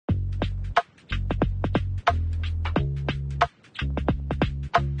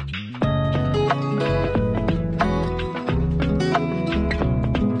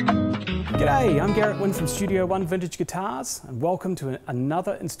G'day, I'm Garrick from Studio One Vintage Guitars, and welcome to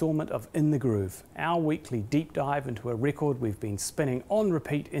another instalment of In the Groove, our weekly deep dive into a record we've been spinning on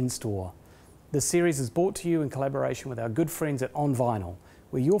repeat in store. This series is brought to you in collaboration with our good friends at On Vinyl,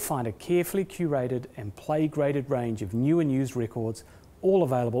 where you'll find a carefully curated and play-graded range of new and used records, all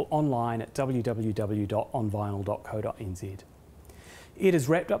available online at www.onvinyl.co.nz. Ed has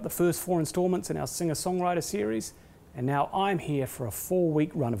wrapped up the first 4 instalments in our singer-songwriter series, and now I'm here for a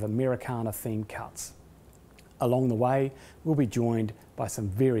 4-week run of Americana themed cuts. Along the way, we'll be joined by some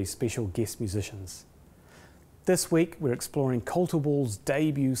very special guest musicians. This week, we're exploring Colter Wall's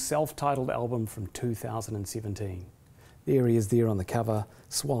debut self-titled album from 2017. There he is there on the cover,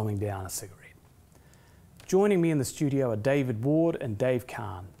 swallowing down a cigarette. Joining me in the studio are David Ward and Dave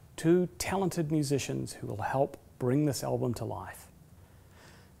Kahn, 2 talented musicians who will help bring this album to life.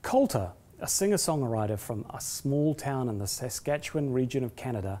 Colter, a singer-songwriter from a small town in the Saskatchewan region of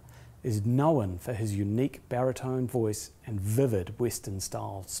Canada, is known for his unique baritone voice and vivid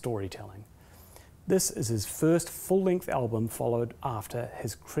Western-style storytelling. This is his first full-length album, followed after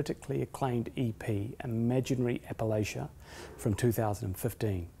his critically acclaimed EP, Imaginary Appalachia, from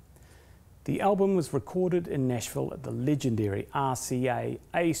 2015. The album was recorded in Nashville at the legendary RCA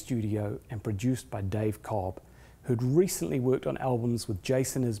A studio and produced by Dave Cobb, who'd recently worked on albums with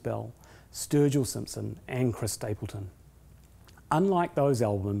Jason Isbell, Sturgill Simpson and Chris Stapleton. Unlike those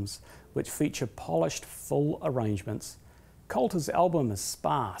albums, which feature polished full arrangements, Colter's album is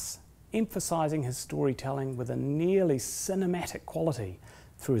sparse, emphasizing his storytelling with a nearly cinematic quality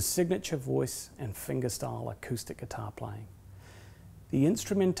through his signature voice and fingerstyle acoustic guitar playing. The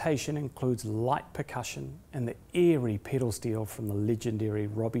instrumentation includes light percussion and the airy pedal steel from the legendary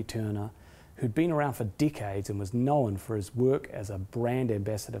Robbie Turner, who'd been around for decades and was known for his work as a brand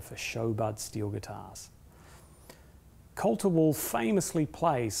ambassador for Sho-Bud steel guitars. Colter Wall famously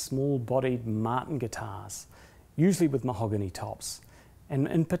plays small-bodied Martin guitars, usually with mahogany tops, and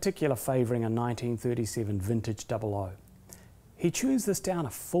in particular favouring a 1937 vintage 00. He tunes this down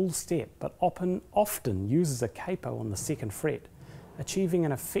a full step, but often uses a capo on the 2nd fret, achieving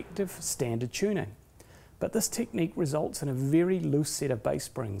an effective standard tuning. But this technique results in a very loose set of bass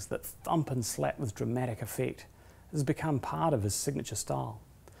springs that thump and slap with dramatic effect. It has become part of his signature style.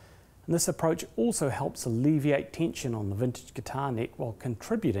 And this approach also helps alleviate tension on the vintage guitar neck while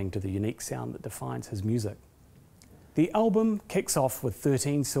contributing to the unique sound that defines his music. The album kicks off with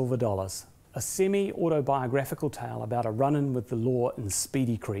 13 Silver Dollars, a semi-autobiographical tale about a run-in with the law in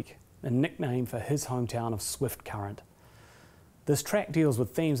Speedy Creek, a nickname for his hometown of Swift Current. This track deals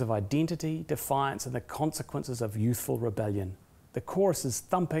with themes of identity, defiance, and the consequences of youthful rebellion. The chorus is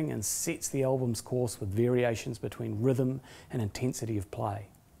thumping and sets the album's course with variations between rhythm and intensity of play.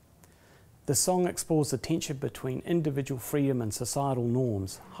 The song explores the tension between individual freedom and societal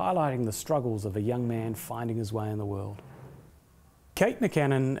norms, highlighting the struggles of a young man finding his way in the world. Kate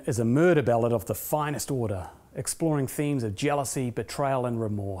McCannon is a murder ballad of the finest order, exploring themes of jealousy, betrayal, and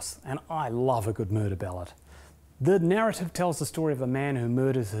remorse, and I love a good murder ballad. The narrative tells the story of a man who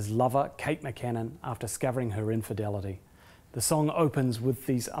murders his lover, Kate McCannon, after discovering her infidelity. The song opens with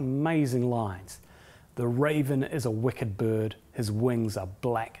these amazing lines. "The raven is a wicked bird, his wings are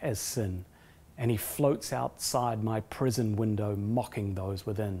black as sin, and he floats outside my prison window, mocking those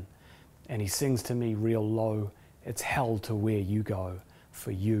within. And he sings to me real low, it's hell to where you go, for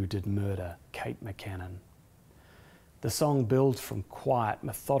you did murder Kate McCannon." The song builds from quiet,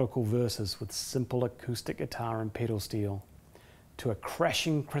 methodical verses with simple acoustic guitar and pedal steel to a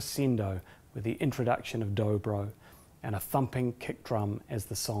crashing crescendo with the introduction of dobro and a thumping kick drum as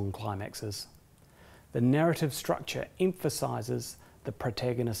the song climaxes. The narrative structure emphasizes the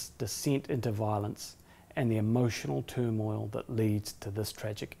protagonist's descent into violence and the emotional turmoil that leads to this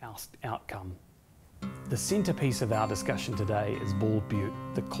tragic outcome. The centerpiece of our discussion today is Butte,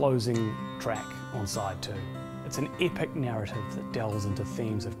 the closing track on side 2. It's an epic narrative that delves into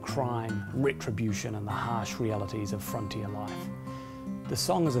themes of crime, retribution, and the harsh realities of frontier life. The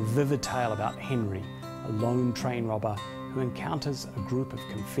song is a vivid tale about Henry, a lone train robber who encounters a group of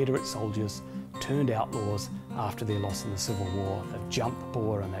Confederate soldiers turned outlaws after their loss in the Civil War. They've jumped the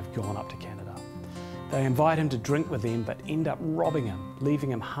border and they've gone up to Canada. They invite him to drink with them but end up robbing him,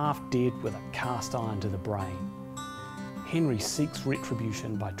 leaving him half dead with a cast iron to the brain. Henry seeks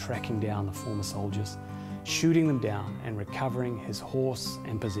retribution by tracking down the former soldiers, shooting them down and recovering his horse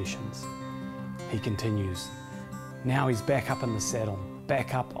and possessions. He continues, "Now he's back up in the saddle,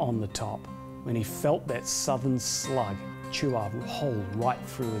 back up on the top, when he felt that southern slug chew a hole right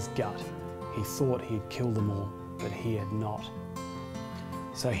through his gut. He thought he'd killed them all, but he had not."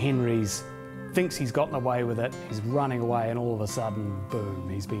 So Henry's Thinks he's gotten away with it, he's running away, and all of a sudden, boom,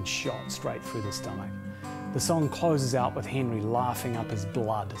 he's been shot straight through the stomach. The song closes out with Henry laughing up his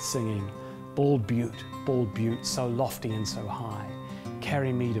blood, singing, bald Butte, so lofty and so high.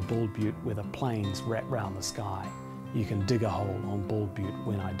 Carry me to bald Butte where the plains wrap round the sky. You can dig a hole on bald Butte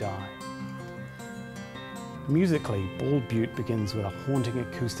when I die. Musically, Bald Butte begins with a haunting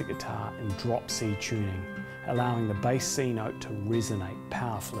acoustic guitar in drop C tuning, allowing the bass C note to resonate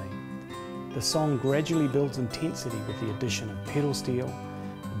powerfully. The song gradually builds intensity with the addition of pedal steel,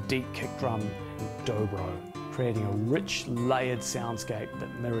 a deep kick drum and dobro, creating a rich, layered soundscape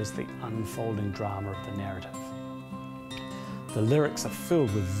that mirrors the unfolding drama of the narrative. The lyrics are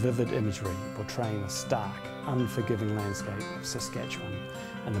filled with vivid imagery, portraying the stark, unforgiving landscape of Saskatchewan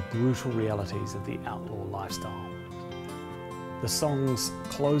and the brutal realities of the outlaw lifestyle. The song's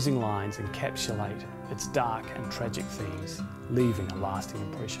closing lines encapsulate its dark and tragic themes, leaving a lasting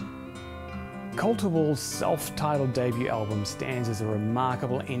impression. Colter Wall's self-titled debut album stands as a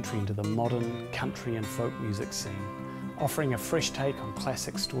remarkable entry into the modern country and folk music scene, offering a fresh take on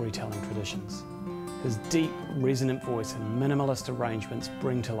classic storytelling traditions. His deep, resonant voice and minimalist arrangements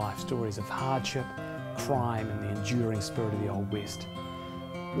bring to life stories of hardship, crime, and the enduring spirit of the Old West.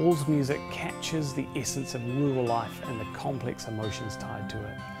 Wall's music captures the essence of rural life and the complex emotions tied to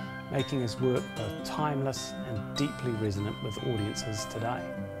it, making his work both timeless and deeply resonant with audiences today.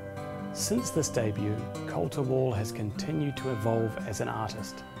 Since this debut, Colter Wall has continued to evolve as an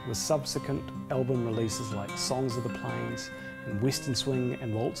artist, with subsequent album releases like Songs of the Plains and Western Swing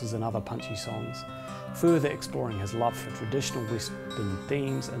and Waltzes and Other Punchy Songs, further exploring his love for traditional Western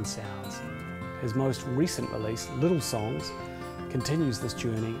themes and sounds. His most recent release, Little Songs, continues this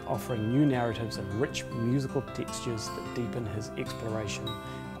journey, offering new narratives and rich musical textures that deepen his exploration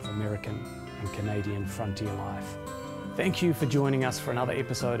of American and Canadian frontier life. Thank you for joining us for another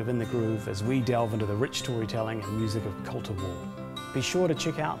episode of In the Groove as we delve into the rich storytelling and music of Colter Wall. Be sure to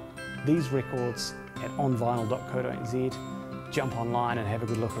check out these records at onvinyl.co.nz, jump online and have a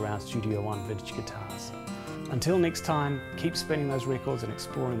good look around Studio One vintage guitars. Until next time, keep spinning those records and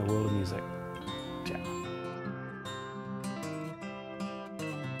exploring the world of music.